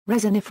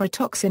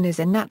Resiniferatoxin is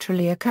a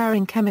naturally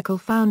occurring chemical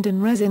found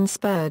in resin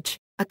spurge,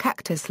 a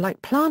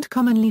cactus-like plant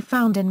commonly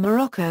found in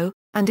Morocco,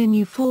 and in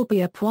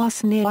Euphorbia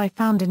poissonii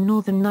found in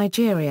northern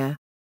Nigeria.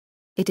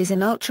 It is an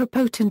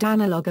ultrapotent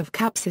analog of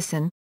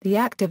capsaicin, the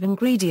active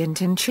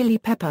ingredient in chili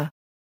pepper.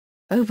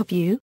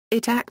 Overview: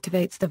 it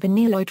activates the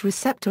vanilloid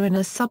receptor in a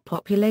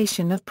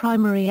subpopulation of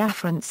primary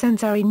afferent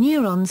sensory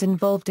neurons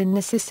involved in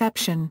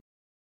nociception.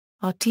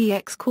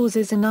 RTX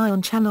causes an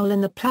ion channel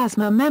in the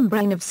plasma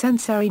membrane of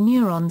sensory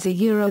neurons.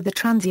 The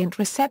transient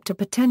receptor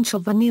potential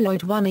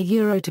vanilloid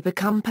 1 to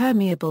become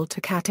permeable to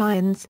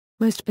cations,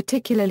 most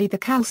particularly the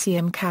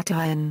calcium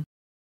cation.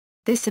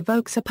 This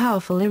evokes a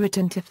powerful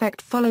irritant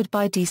effect followed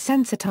by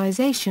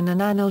desensitization and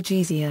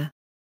analgesia.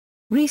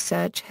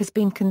 Research has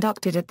been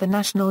conducted at the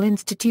National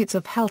Institutes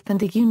of Health and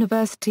the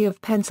University of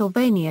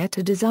Pennsylvania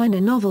to design a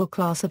novel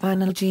class of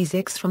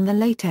analgesics from the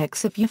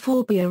latex of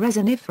Euphorbia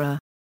resinifera.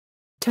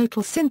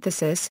 Total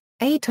synthesis: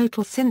 a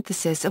total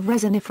synthesis of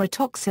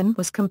resiniferatoxin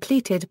was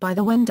completed by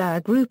the Wendour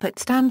Group at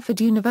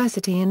Stanford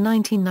University in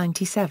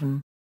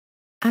 1997.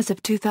 As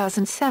of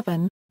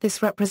 2007,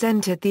 this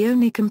represented the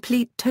only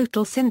complete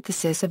total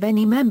synthesis of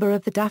any member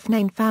of the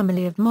daphnane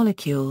family of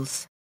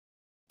molecules.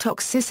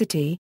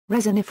 Toxicity: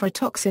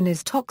 resiniferatoxin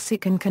is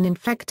toxic and can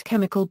infect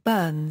chemical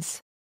burns.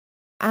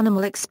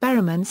 Animal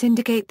experiments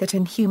indicate that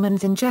in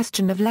humans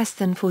ingestion of less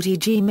than 40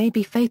 g may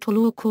be fatal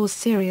or cause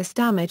serious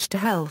damage to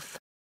health.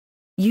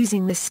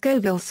 Using the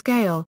Scoville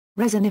scale,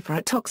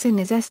 resiniferatoxin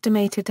is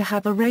estimated to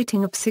have a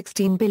rating of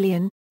 16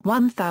 billion,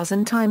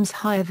 1,000 times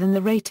higher than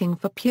the rating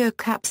for pure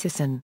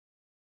capsaicin.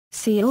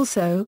 See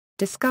also,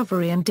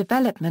 discovery and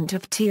development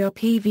of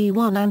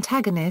TRPV1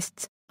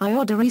 antagonists,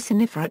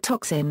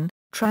 resiniferatoxin,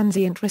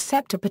 transient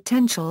receptor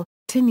potential,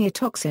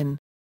 tinea.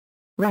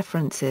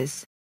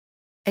 References.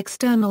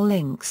 External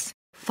links: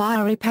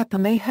 fiery pepper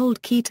may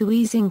hold key to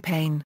easing pain.